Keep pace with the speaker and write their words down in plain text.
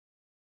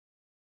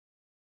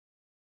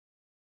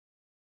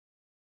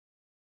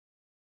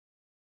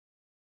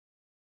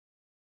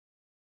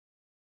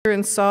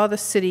and saw the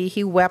city,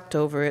 he wept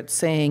over it,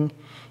 saying,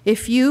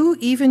 "If you,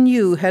 even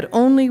you, had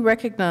only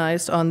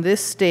recognized on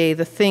this day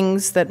the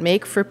things that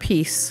make for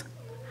peace,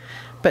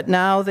 but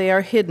now they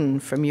are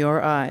hidden from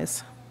your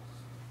eyes."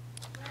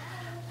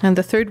 And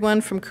the third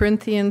one from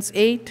Corinthians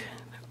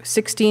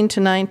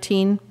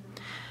 8:16-19.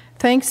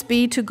 "Thanks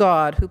be to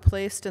God, who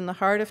placed in the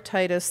heart of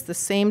Titus the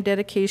same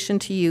dedication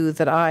to you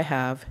that I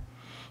have.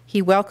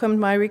 He welcomed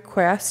my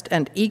request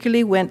and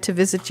eagerly went to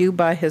visit you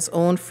by his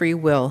own free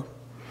will.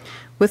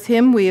 With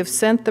him we have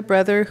sent the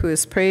brother who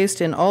is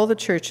praised in all the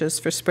churches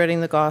for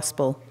spreading the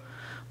gospel.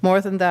 More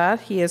than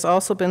that, he has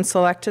also been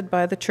selected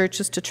by the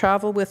churches to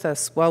travel with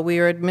us while we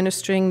are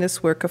administering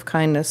this work of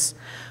kindness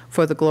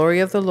for the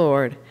glory of the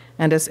Lord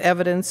and as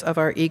evidence of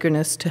our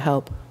eagerness to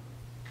help."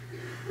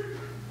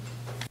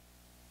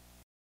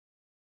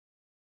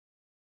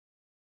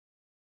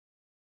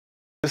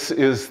 This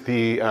is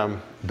the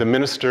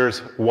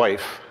minister's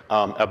wife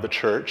of the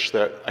church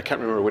that, I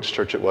can't remember which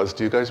church it was.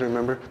 Do you guys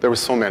remember? There were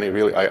so many,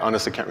 really. I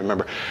honestly can't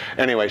remember.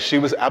 Anyway, she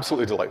was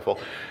absolutely delightful.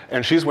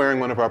 And she's wearing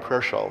one of our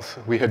prayer shawls.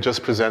 We had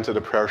just presented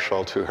a prayer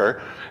shawl to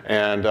her,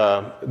 and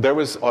there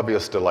was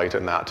obvious delight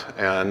in that.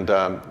 And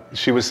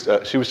she was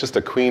just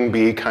a queen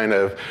bee kind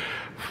of,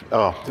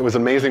 oh, it was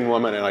an amazing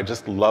woman, and I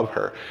just love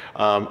her.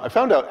 I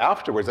found out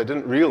afterwards, I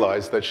didn't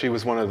realize that she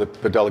was one of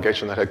the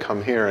delegation that had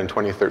come here in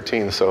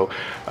 2013, so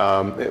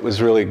it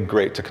was really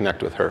great to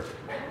connect with her.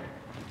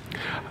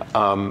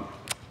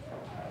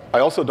 I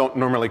also don't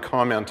normally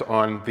comment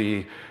on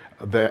the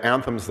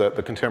anthems that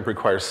the contemporary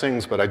choir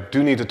sings, but I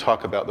do need to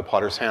talk about the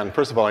Potter's Hand.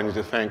 First of all, I need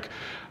to thank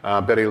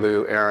Betty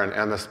Lou, Aaron,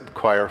 and the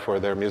choir for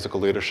their musical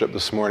leadership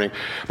this morning.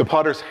 The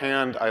Potter's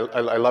Hand,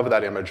 I love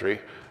that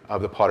imagery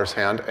of the Potter's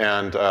Hand,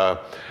 and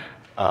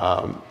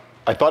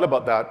I thought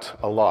about that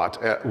a lot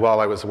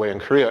while I was away in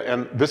Korea.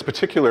 And this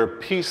particular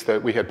piece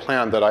that we had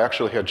planned, that I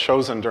actually had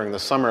chosen during the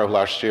summer of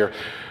last year,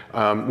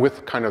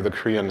 with kind of the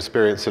Korean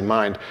experience in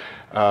mind,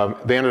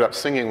 they ended up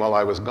singing while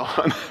I was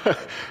gone.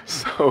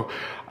 So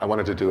I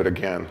wanted to do it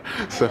again.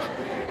 So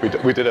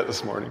we did it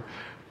this morning.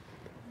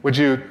 Would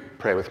you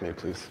pray with me,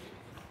 please?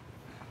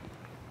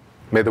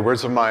 May the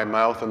words of my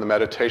mouth and the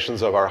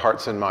meditations of our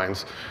hearts and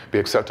minds be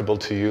acceptable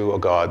to you, O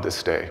God,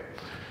 this day.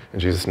 In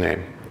Jesus'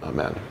 name,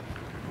 amen.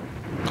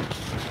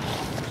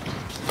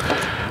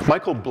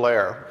 Michael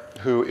Blair,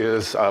 who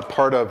is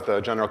part of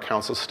the General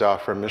Council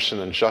staff for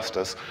Mission and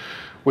Justice,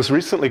 was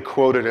recently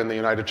quoted in the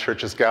United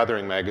Churches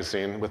Gathering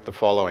magazine with the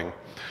following: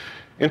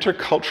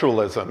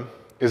 "Interculturalism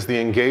is the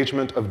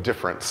engagement of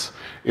difference.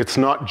 It's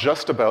not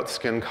just about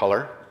skin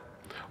color,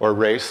 or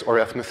race, or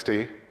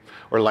ethnicity,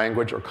 or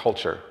language, or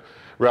culture.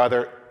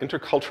 Rather,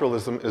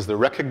 interculturalism is the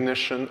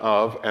recognition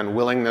of and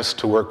willingness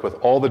to work with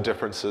all the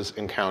differences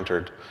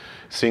encountered,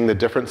 seeing the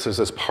differences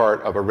as part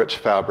of a rich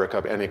fabric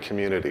of any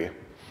community."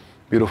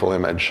 Beautiful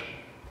image.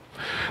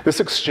 This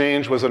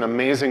exchange was an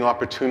amazing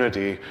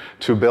opportunity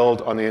to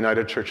build on the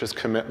United Church's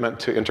commitment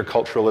to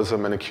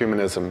interculturalism and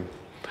ecumenism.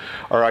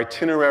 Our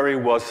itinerary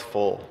was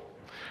full.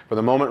 From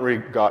the moment we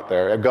got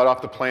there, I got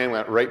off the plane,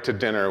 went right to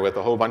dinner with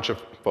a whole bunch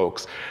of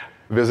folks,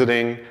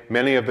 visiting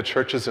many of the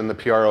churches in the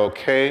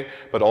PROK,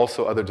 but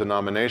also other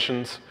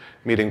denominations,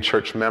 meeting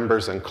church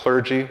members and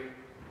clergy,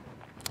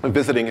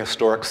 visiting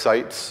historic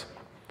sites,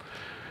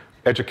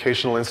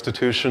 educational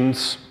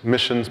institutions,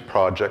 missions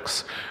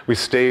projects. We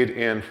stayed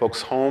in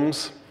folks'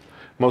 homes,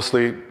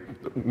 mostly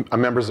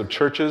members of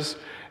churches,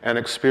 and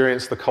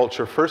experienced the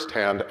culture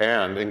firsthand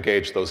and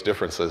engaged those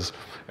differences,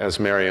 as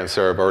Mary and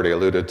Sarah have already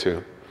alluded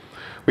to.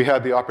 We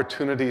had the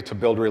opportunity to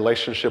build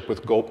relationship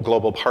with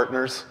global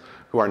partners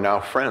who are now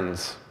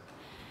friends,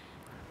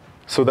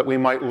 so that we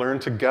might learn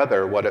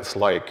together what it's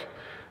like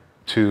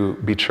to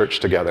be church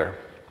together.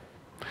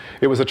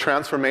 It was a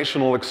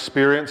transformational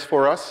experience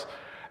for us.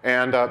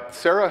 And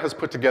Sarah has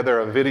put together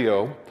a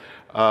video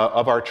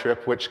of our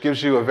trip, which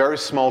gives you a very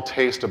small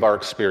taste of our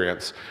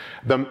experience.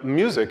 The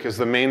music is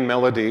the main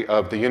melody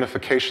of the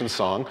Unification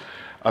Song,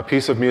 a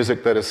piece of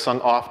music that is sung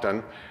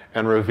often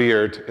and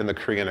revered in the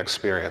Korean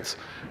experience.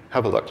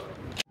 Have a look.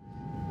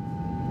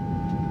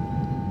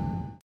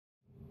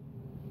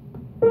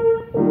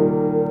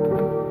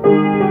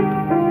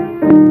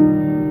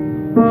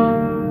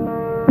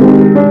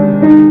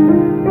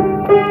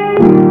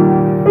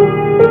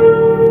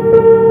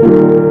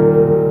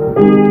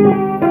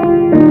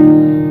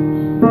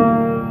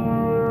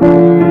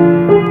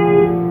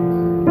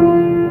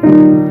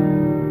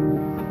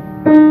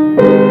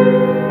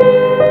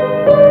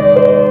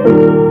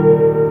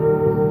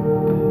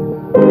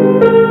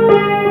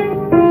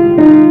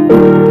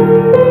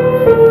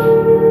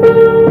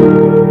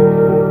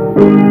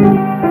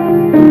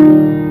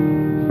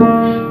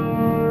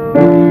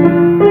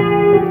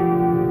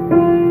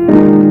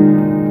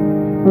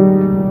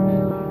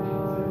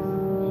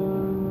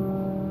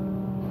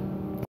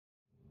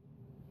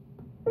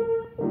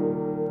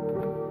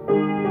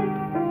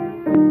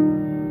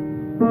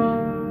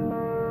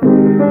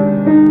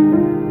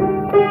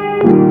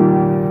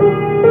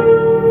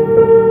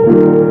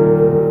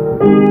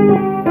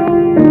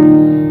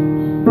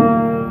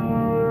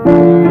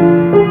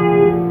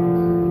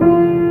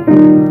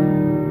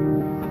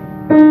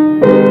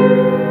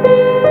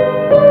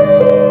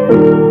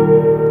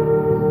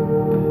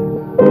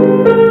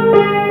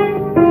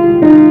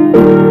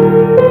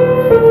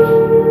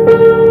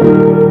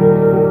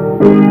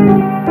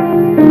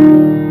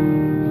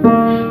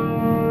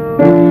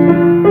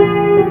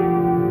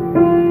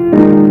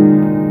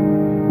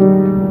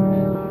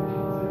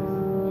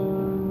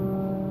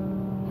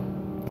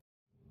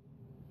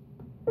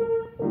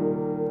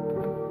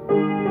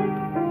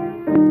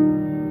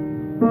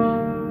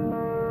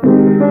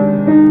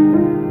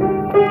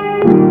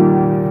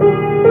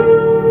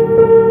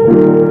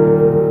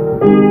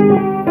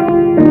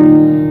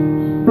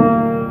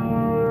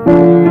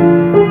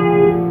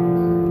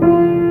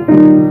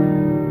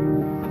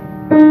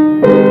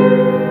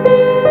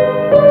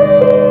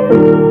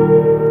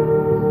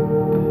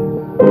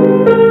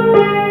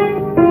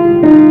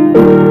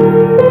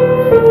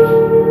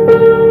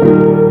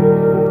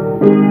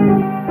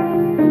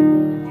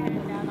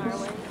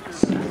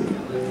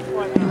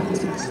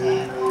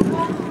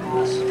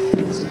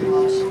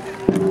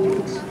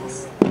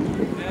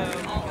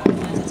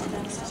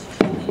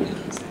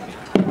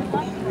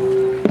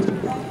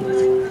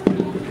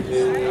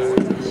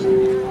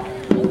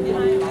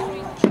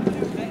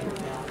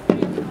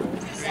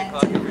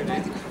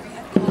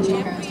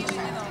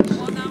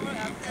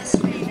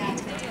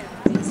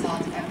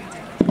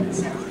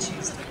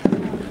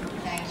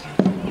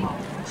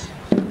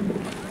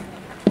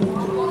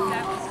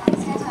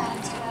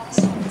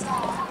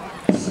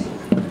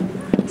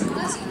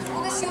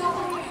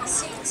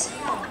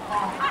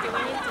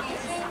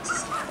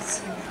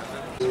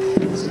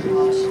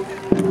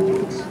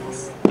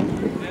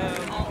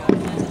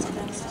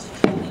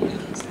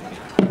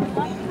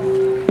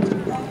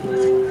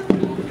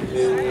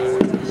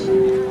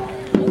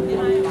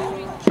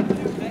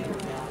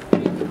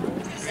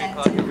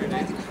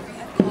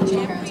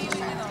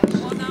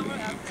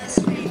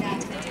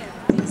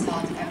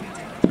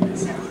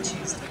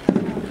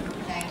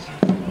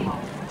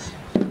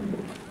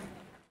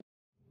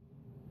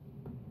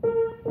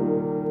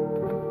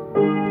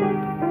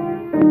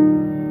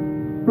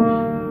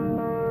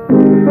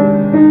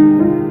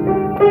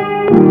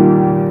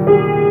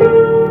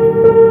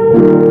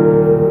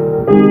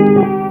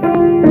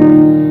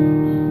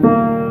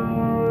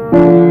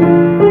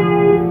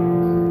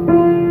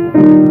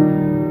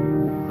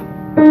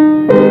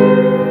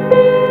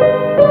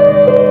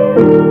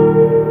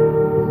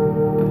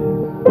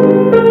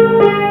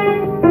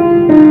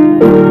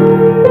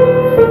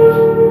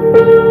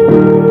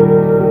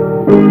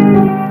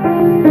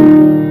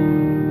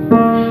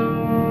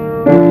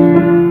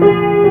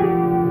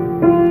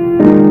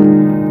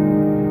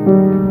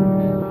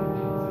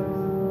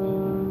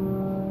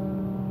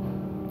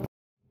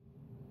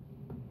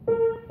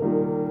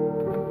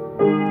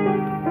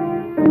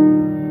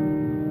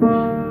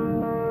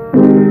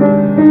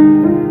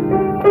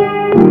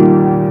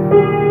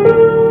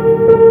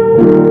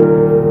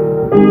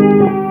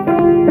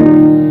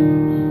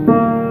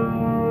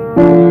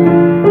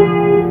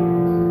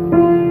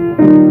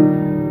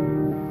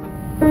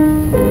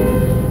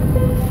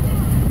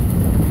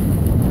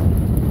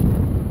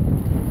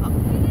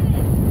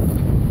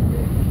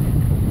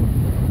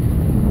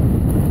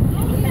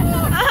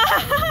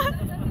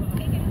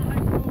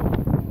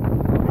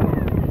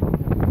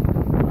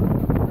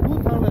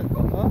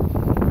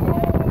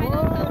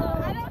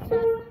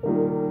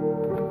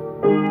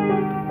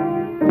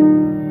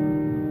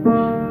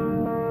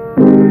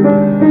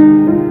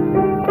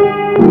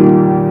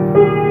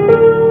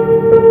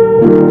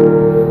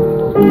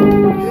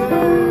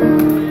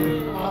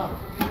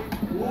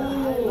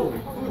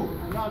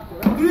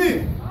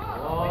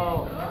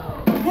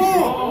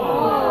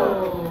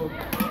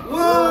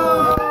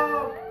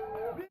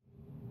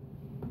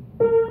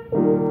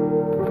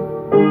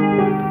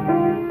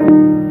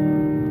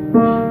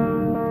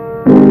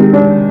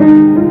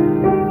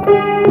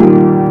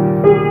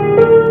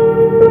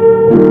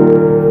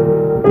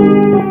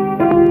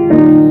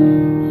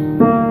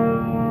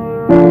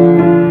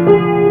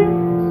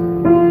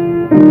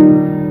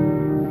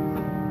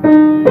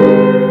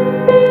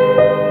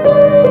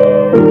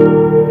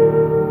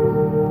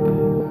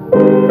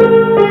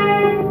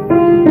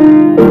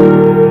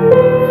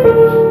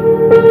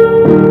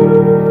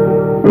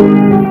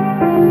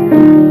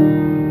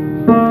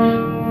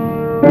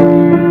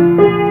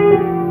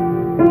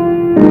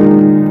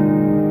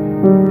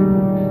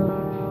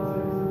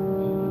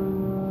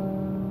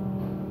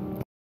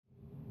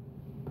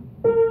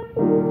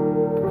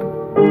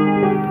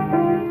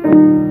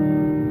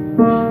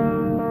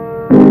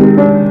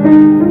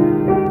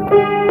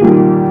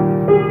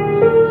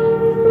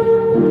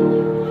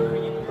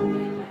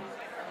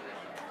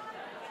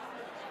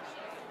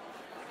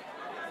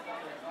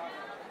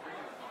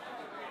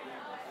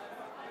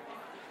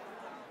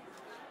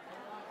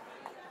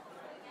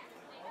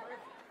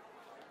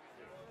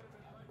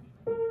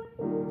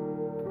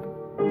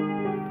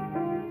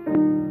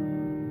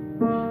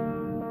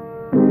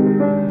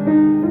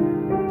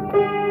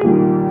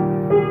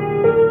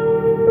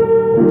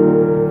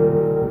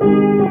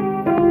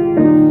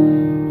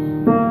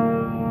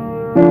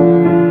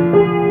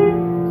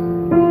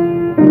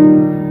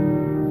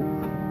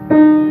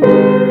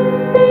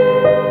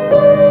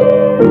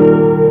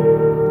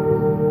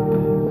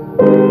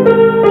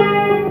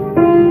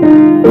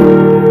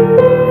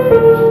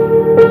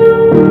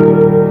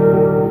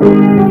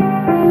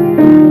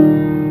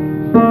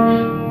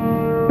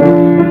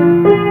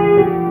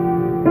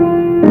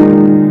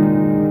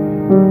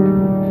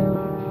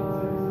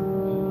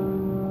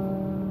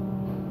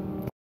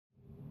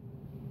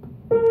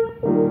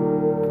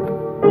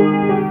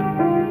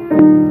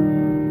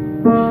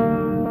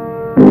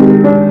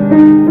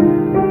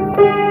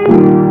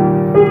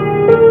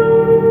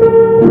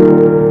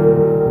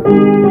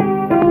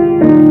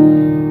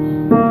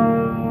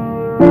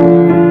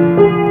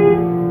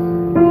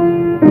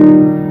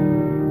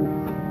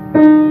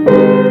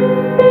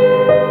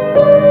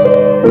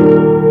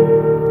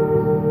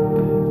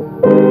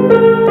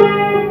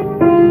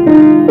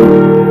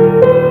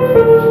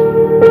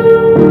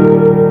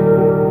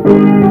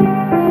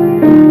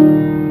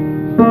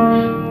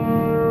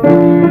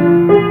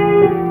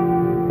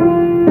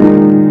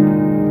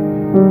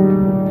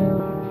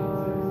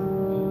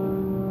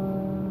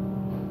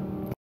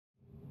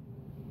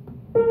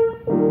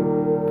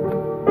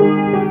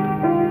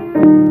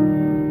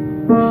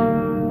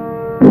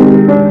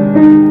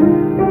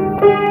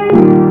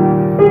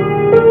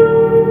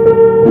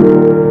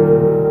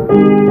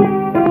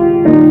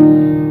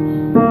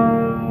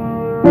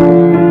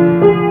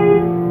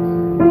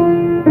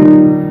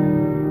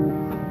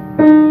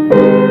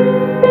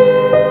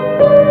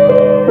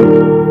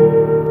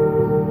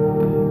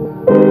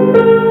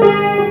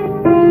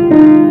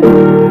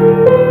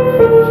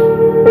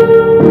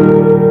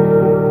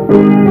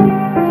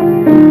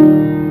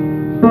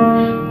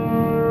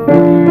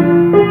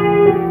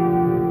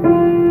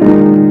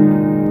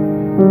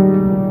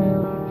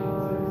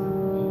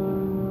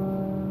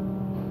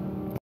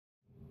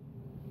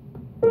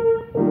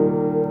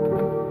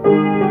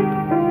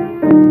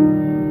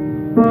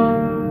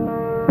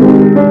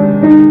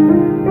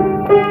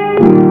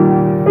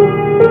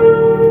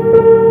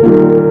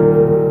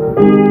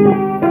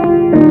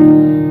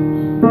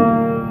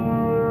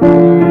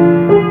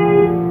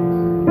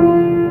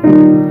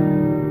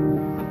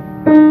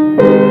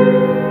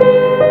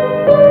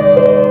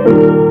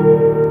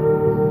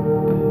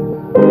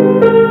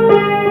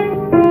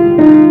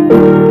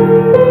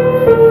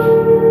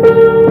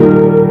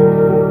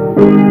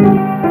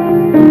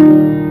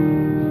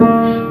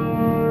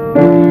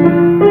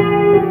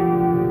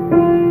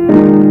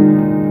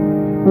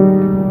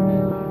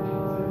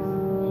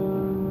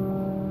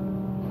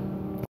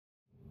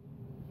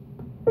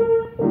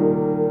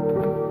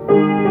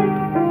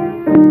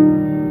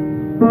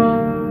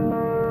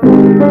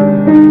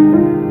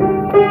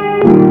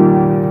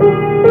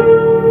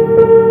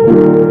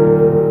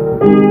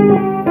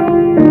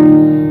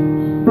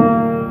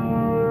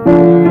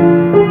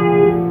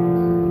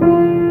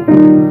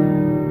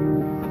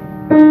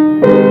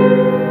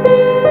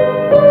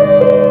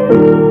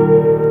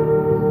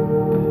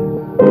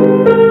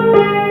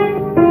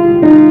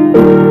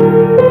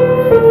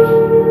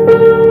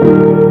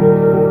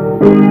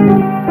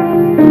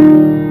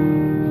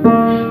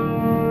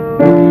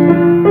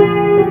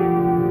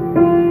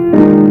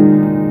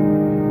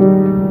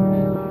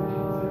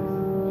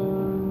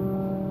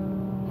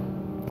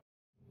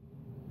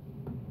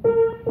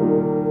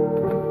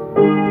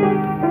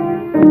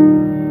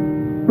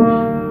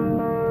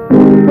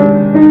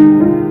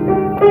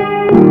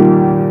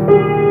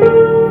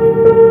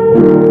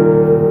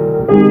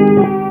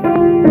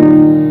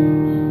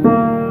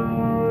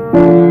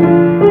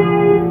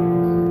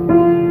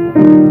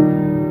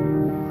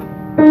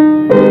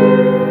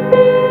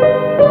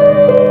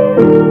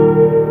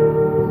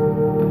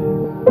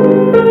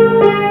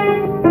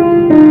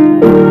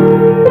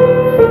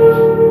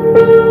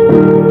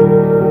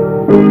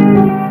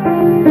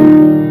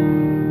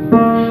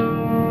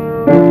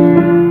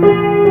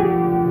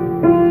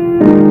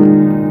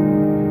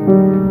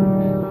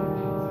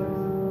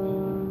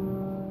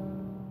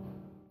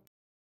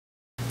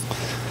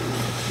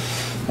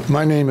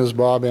 My name is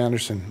Bob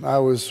Anderson. I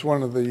was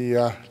one of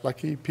the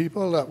lucky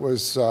people that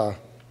was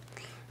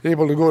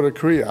able to go to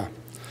Korea.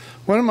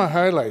 One of my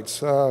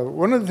highlights,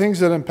 one of the things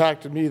that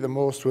impacted me the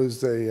most was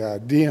the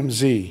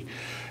DMZ.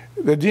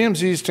 The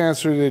DMZ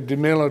stands for the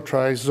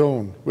Demilitarized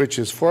Zone, which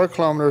is 4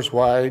 kilometers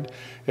wide,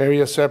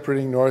 area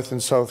separating North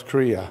and South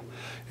Korea.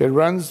 It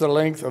runs the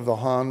length of the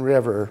Han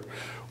River,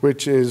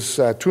 which is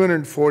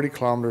 240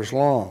 kilometers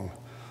long.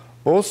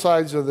 Both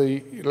sides of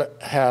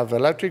have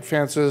electric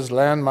fences,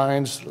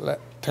 landmines,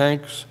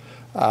 tanks,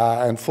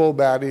 and full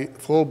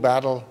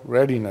battle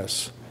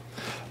readiness.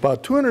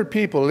 About 200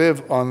 people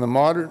live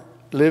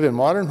in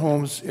modern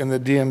homes in the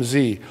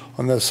DMZ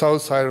on the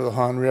south side of the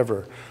Han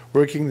River,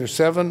 working their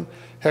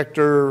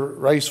 7-hectare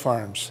rice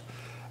farms.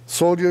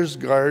 Soldiers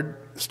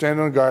stand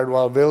on guard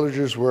while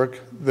villagers work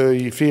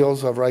the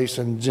fields of rice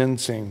and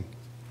ginseng.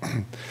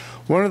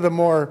 One of the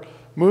more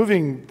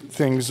moving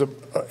things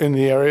in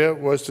the area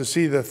was to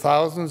see the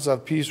thousands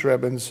of peace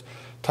ribbons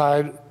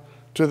tied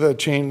to the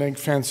chain link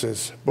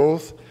fences.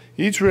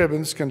 Each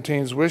ribbon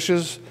contains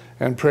wishes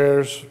and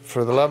prayers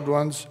for the loved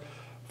ones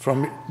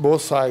from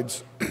both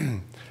sides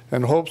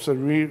and hopes of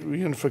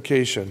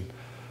reunification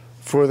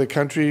for the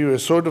country who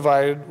is so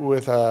divided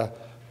with a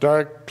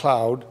dark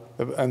cloud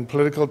and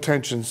political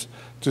tensions.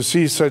 To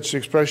see such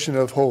expression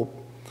of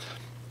hope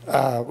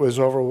was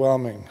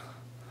overwhelming.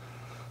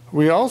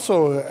 We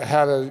also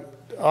had an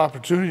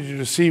opportunity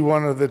to see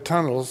one of the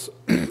tunnels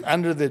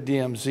under the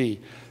DMZ.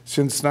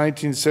 Since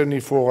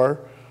 1974,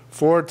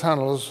 4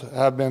 tunnels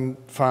have been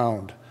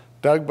found,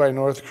 dug by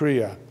North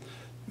Korea.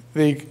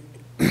 So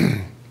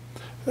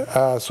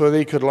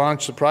they could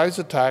launch surprise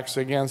attacks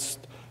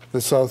against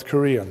the South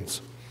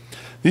Koreans.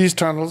 These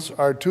tunnels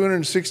are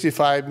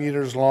 265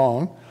 meters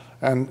long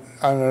and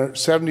are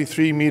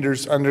 73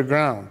 meters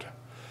underground.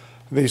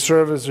 They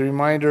serve as a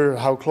reminder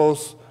how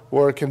close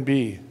war can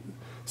be.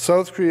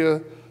 South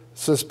Korea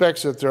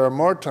suspects that there are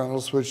more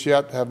tunnels which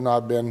yet have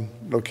not been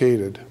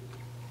located.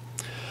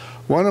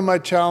 One of my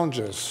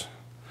challenges,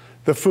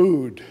 the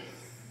food.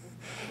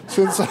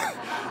 Since I'm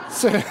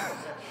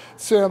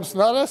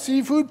not a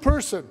seafood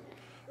person,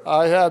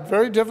 I had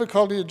very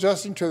difficulty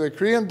adjusting to the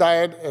Korean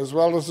diet as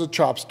well as the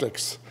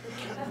chopsticks.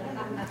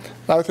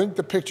 I think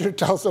the picture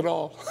tells it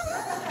all.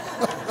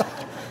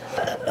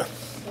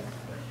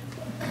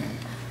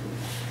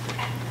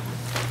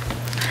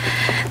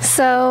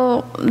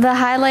 So the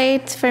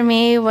highlight for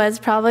me was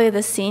probably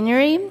the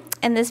scenery.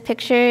 And this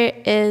picture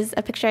is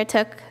a picture I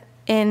took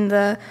in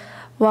the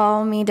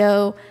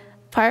Walmedo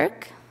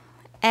Park.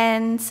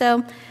 And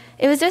so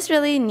it was just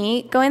really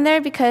neat going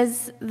there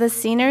because the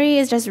scenery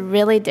is just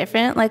really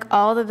different. Like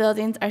all the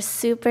buildings are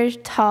super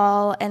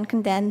tall and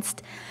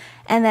condensed.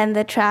 And then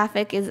the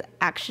traffic is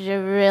actually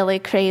really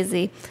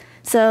crazy.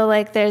 So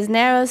like there's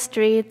narrow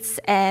streets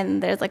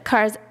and there's like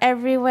cars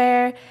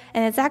everywhere.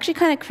 And it's actually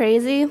kind of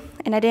crazy.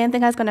 And I didn't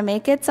think I was going to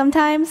make it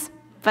sometimes.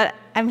 But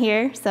I'm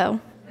here,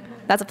 so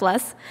that's a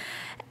plus.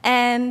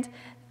 And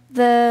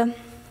it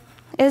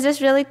was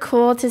just really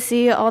cool to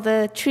see all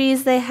the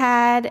trees they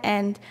had,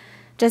 and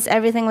just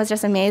everything was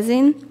just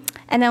amazing.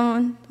 And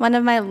then one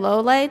of my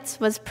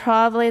lowlights was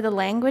probably the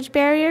language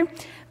barrier.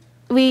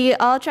 We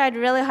all tried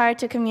really hard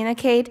to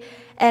communicate,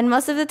 and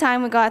most of the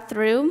time we got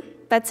through,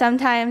 but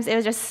sometimes it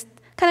was just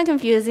kind of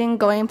confusing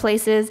going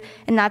places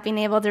and not being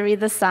able to read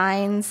the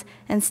signs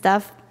and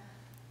stuff.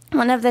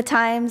 One of the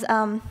times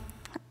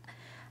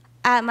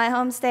at my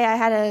homestay, I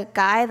had a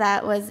guy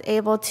that was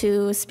able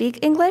to speak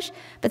English,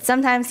 but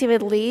sometimes he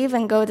would leave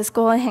and go to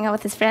school and hang out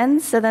with his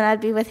friends, so then I'd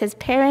be with his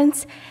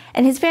parents.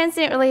 And his parents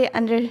didn't really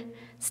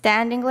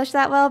understand English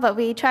that well, but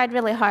we tried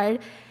really hard.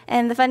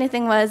 And the funny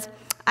thing was,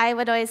 I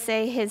would always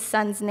say his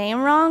son's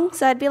name wrong,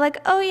 so I'd be like,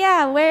 oh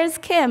yeah, where's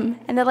Kim?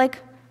 And they're like,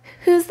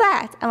 who's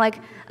that? I'm like,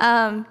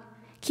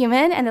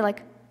 Kyumin? And they're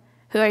like,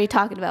 who are you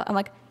talking about? I'm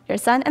like, your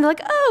son? And they're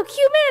like, oh,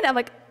 Kyumin! I'm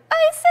like,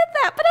 I said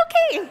that, but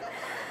okay.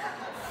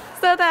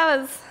 So that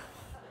was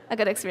a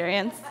good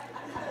experience.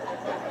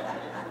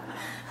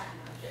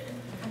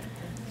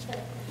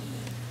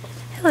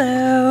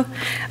 Hello,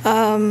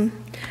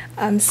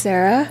 I'm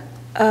Sarah.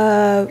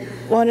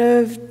 One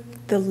of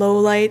the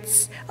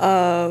lowlights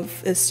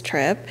of this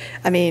trip,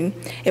 I mean,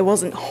 it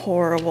wasn't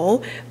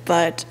horrible,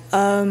 but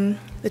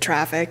the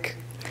traffic,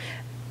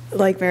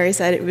 like Mary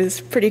said, it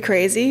was pretty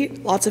crazy.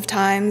 Lots of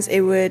times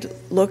it would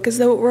look as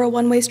though it were a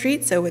one-way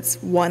street, so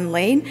it's one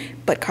lane,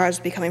 but cars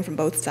would be coming from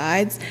both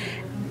sides.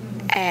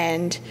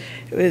 And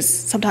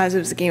sometimes it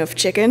was a game of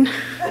chicken.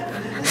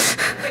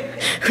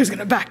 Who's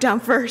gonna back down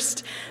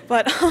first?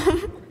 But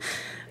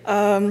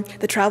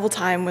the travel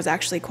time was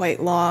actually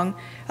quite long.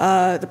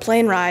 The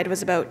plane ride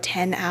was about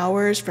 10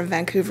 hours from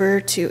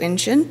Vancouver to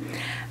Incheon.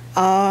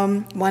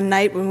 One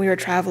night when we were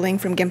traveling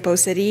from Gimpo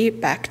City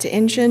back to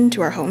Incheon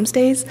to our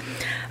homestays,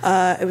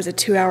 it was a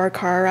 2-hour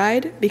car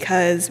ride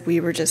because we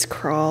were just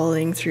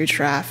crawling through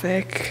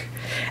traffic.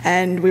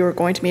 And we were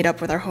going to meet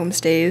up with our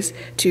homestays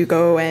to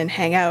go and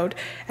hang out.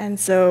 And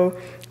so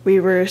we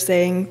were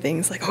saying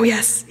things like, oh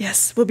yes,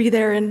 yes, we'll be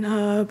there in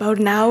about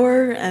an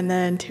hour. And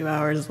then 2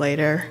 hours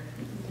later,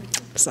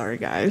 sorry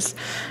guys.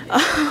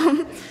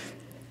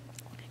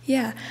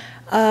 Yeah,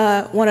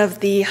 one of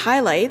the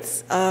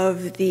highlights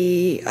of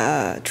the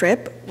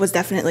trip was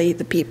definitely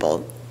the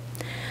people.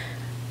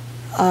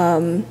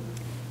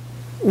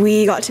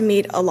 We got to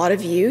meet a lot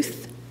of youth,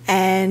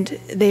 and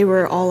they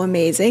were all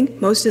amazing.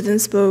 Most of them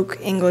spoke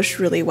English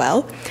really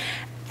well.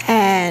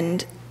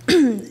 And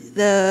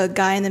the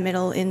guy in the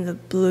middle in the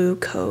blue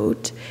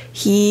coat,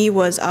 he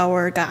was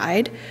our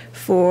guide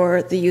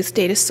for the Youth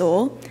Day to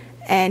Seoul,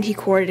 and he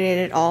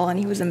coordinated it all, and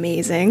he was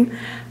amazing.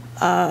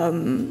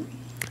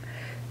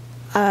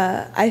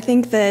 I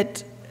think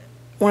that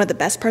one of the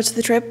best parts of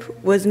the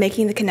trip was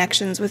making the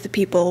connections with the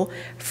people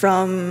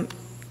from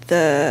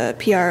the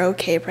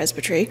PROK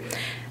Presbytery,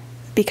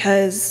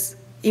 because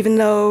even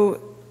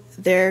though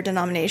their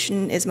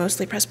denomination is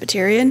mostly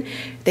Presbyterian,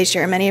 they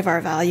share many of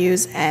our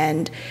values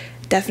and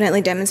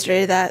definitely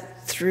demonstrated that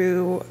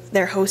through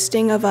their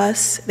hosting of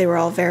us, they were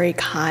all very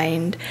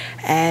kind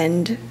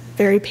and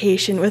very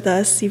patient with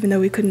us, even though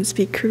we couldn't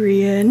speak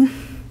Korean.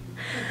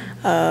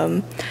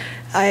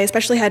 I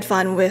especially had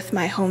fun with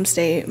my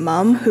homestay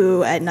mom,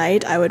 who at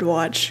night I would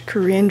watch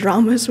Korean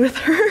dramas with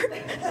her.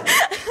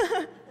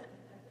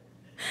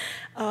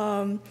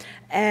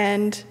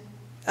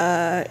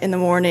 In the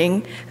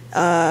morning,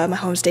 my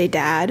homestay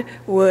dad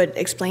would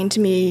explain to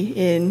me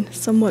in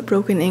somewhat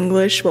broken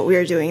English what we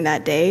were doing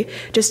that day,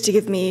 just to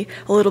give me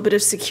a little bit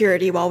of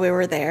security while we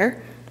were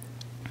there.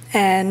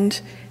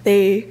 And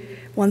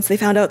once they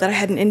found out that I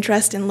had an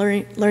interest in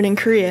learning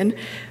Korean,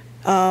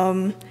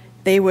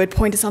 they would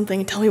point to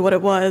something and tell me what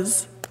it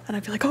was, and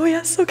I'd be like, oh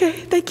yes, okay,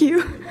 thank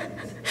you.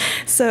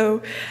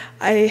 So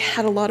I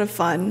had a lot of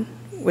fun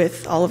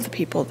with all of the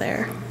people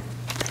there.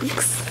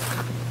 Thanks.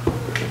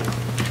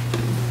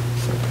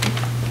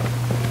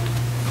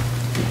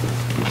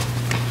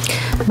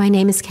 My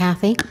name is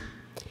Cathy,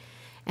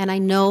 and I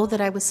know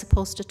that I was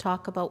supposed to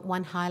talk about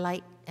one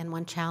highlight and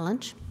one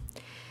challenge,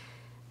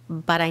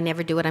 but I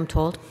never do what I'm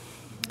told.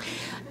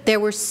 There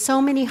were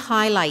so many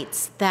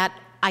highlights that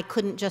I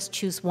couldn't just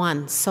choose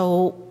one,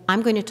 so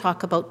I'm going to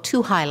talk about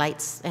two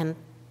highlights and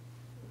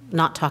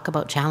not talk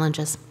about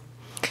challenges.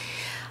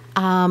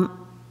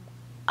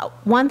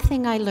 One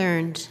thing I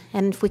learned,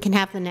 and if we can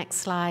have the next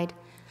slide,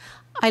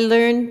 I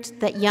learned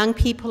that young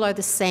people are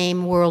the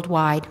same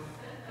worldwide.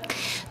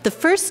 The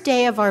first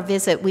day of our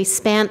visit we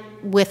spent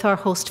with our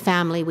host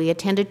family. We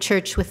attended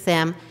church with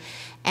them,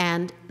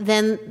 and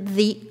then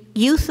the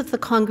youth of the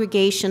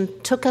congregation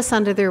took us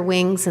under their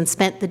wings and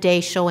spent the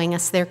day showing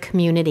us their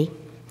community.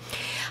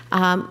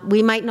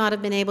 We might not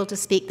have been able to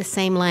speak the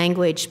same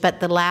language, but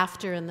the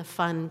laughter and the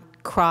fun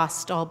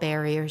crossed all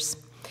barriers.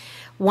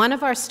 One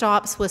of our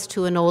stops was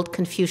to an old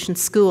Confucian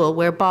school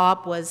where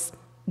Bob was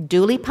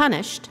duly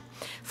punished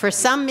for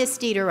some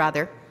misdeed or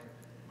other.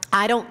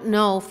 I don't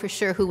know for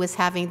sure who was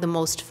having the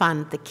most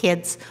fun, the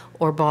kids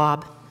or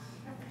Bob.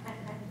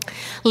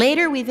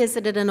 Later, we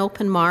visited an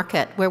open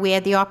market where we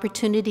had the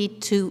opportunity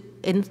to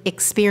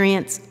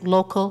experience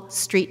local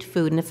street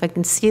food. And if I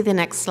can see the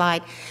next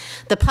slide,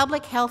 the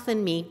public health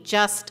in me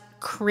just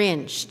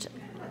cringed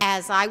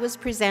as I was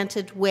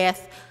presented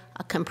with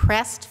a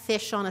compressed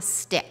fish on a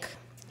stick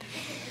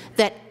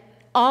that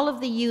all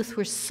of the youth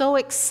were so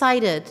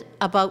excited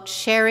about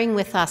sharing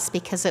with us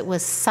because it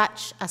was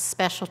such a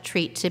special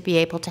treat to be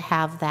able to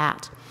have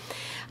that.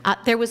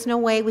 There was no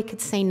way we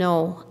could say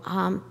no.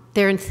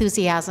 Their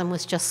enthusiasm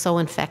was just so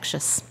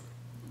infectious.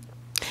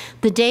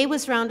 The day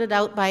was rounded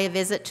out by a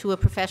visit to a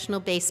professional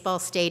baseball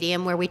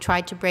stadium where we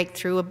tried to break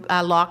through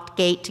a locked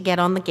gate to get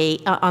on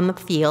the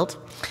field.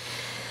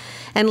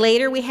 And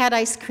later we had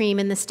ice cream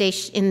in the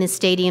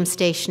stadium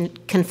station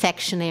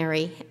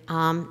confectionery,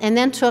 and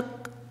then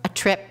took a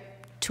trip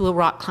to a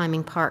rock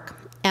climbing park.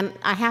 And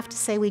I have to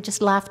say, we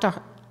just laughed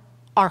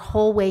our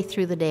whole way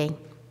through the day.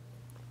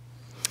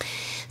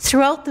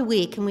 Throughout the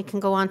week, and we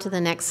can go on to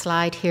the next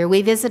slide here,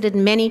 we visited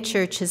many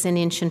churches in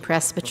Incheon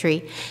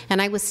Presbytery,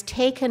 and I was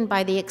taken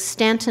by the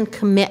extent and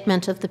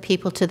commitment of the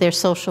people to their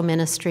social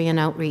ministry and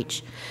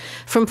outreach.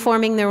 From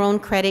forming their own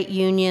credit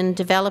union,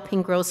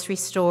 developing grocery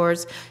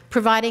stores,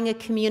 providing a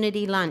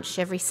community lunch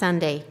every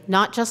Sunday,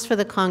 not just for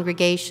the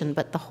congregation,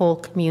 but the whole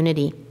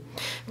community.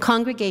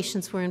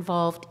 Congregations were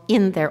involved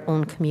in their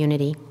own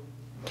community.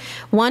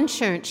 One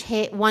church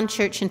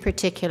in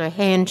particular,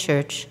 Haen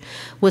Church,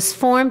 was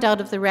formed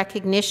out of the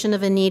recognition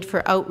of a need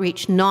for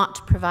outreach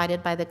not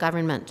provided by the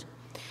government.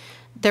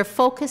 Their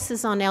focus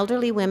is on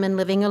elderly women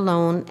living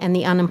alone and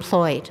the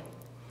unemployed.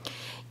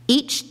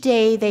 Each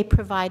day they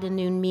provide a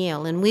noon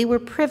meal, and we were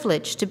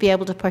privileged to be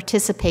able to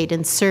participate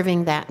in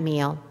serving that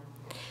meal.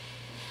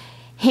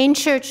 Haen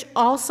Church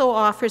also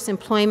offers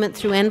employment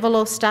through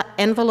envelope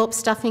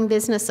stuffing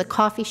business, a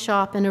coffee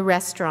shop, and a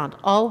restaurant,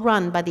 all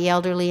run by the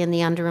elderly and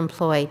the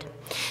underemployed.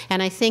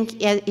 And I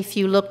think as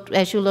you looked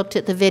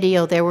at the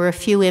video, there were a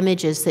few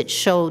images that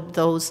showed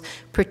those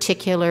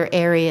particular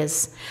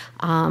areas.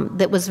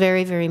 That was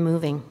very, very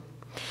moving.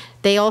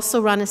 They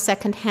also run a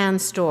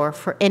second-hand store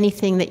for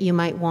anything that you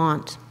might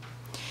want.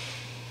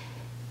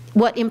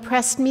 What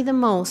impressed me the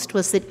most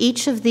was that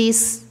each of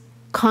these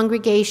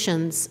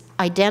congregations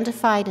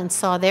identified and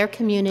saw their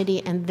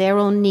community and their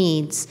own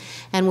needs,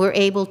 and were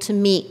able to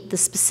meet the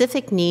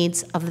specific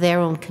needs of their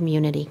own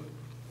community.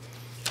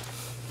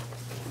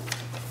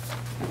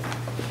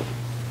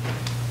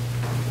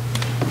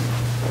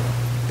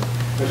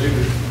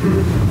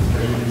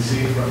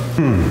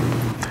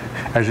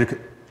 As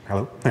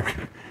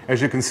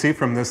you can see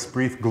from this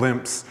brief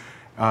glimpse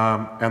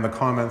and the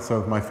comments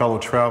of my fellow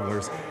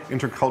travelers,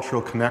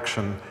 intercultural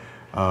connection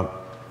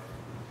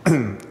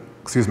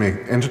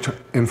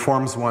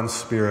informs one's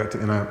spirit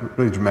in a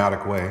really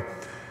dramatic way.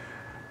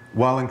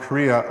 While in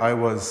Korea, I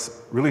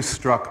was really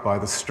struck by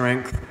the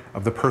strength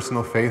of the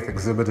personal faith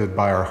exhibited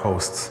by our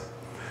hosts.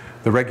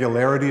 The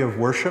regularity of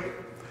worship,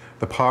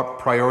 the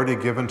priority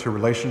given to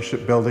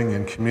relationship building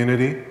and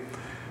community,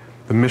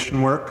 the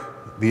mission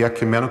work, the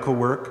ecumenical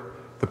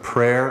work, the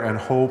prayer and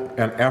hope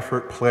and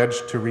effort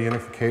pledged to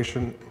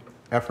reunification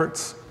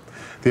efforts,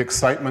 the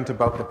excitement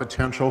about the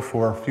potential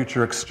for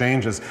future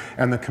exchanges,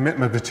 and the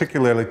commitment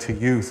particularly to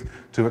youth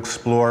to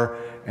explore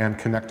and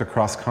connect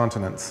across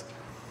continents,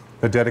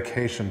 the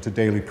dedication to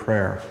daily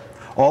prayer.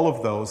 All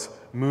of those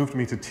moved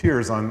me to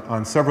tears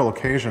on several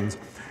occasions,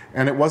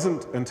 and it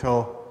wasn't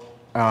until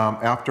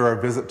after our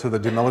visit to the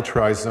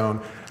demilitarized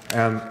zone,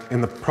 and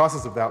in the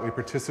process of that we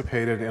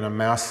participated in a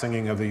mass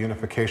singing of the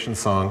unification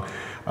song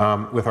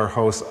with our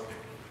hosts,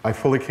 I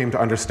fully came to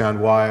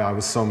understand why I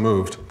was so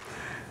moved.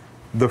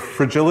 The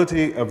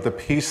fragility of the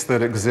peace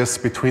that exists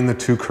between the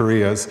two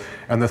Koreas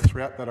and the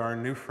threat that our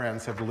new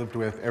friends have lived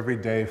with every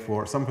day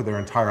for some of their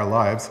entire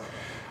lives,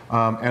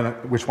 and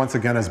which once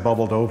again has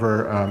bubbled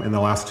over in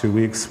the last 2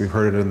 weeks, we've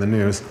heard it in the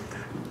news,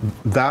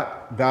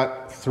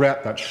 that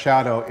threat, that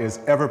shadow is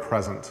ever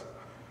present.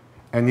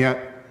 And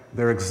yet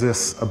there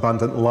exists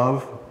abundant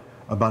love,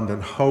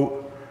 abundant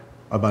hope,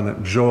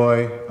 abundant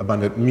joy,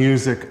 abundant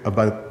music,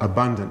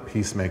 abundant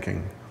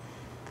peacemaking.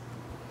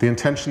 The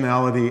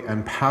intentionality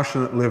and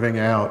passionate living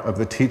out of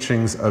the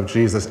teachings of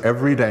Jesus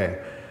every day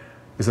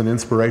is an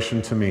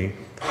inspiration to me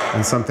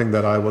and something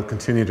that I will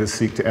continue to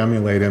seek to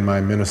emulate in my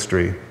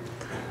ministry.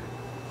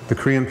 The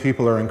Korean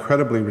people are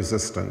incredibly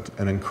resistant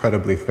and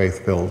incredibly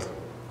faith-filled.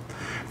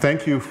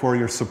 Thank you for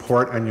your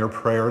support and your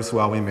prayers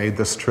while we made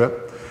this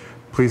trip.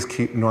 Please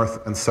keep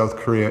North and South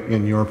Korea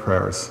in your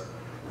prayers.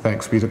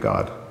 Thanks be to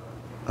God.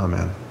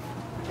 Amen.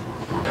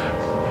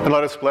 And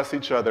let us bless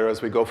each other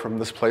as we go from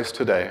this place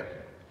today.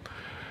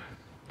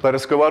 Let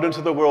us go out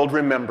into the world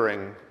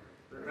remembering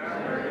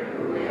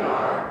who we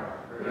are,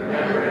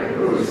 remembering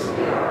whose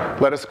we are.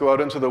 Let us go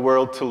out into the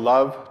world to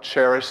love,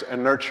 cherish,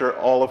 and nurture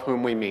all of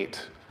whom we meet,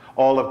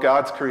 all of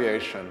God's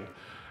creation.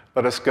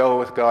 Let us go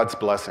with God's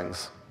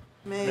blessings.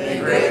 May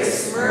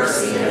grace,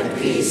 mercy, and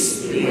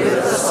peace be with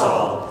us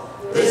all,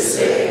 this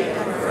day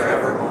and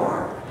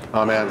forevermore.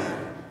 Amen.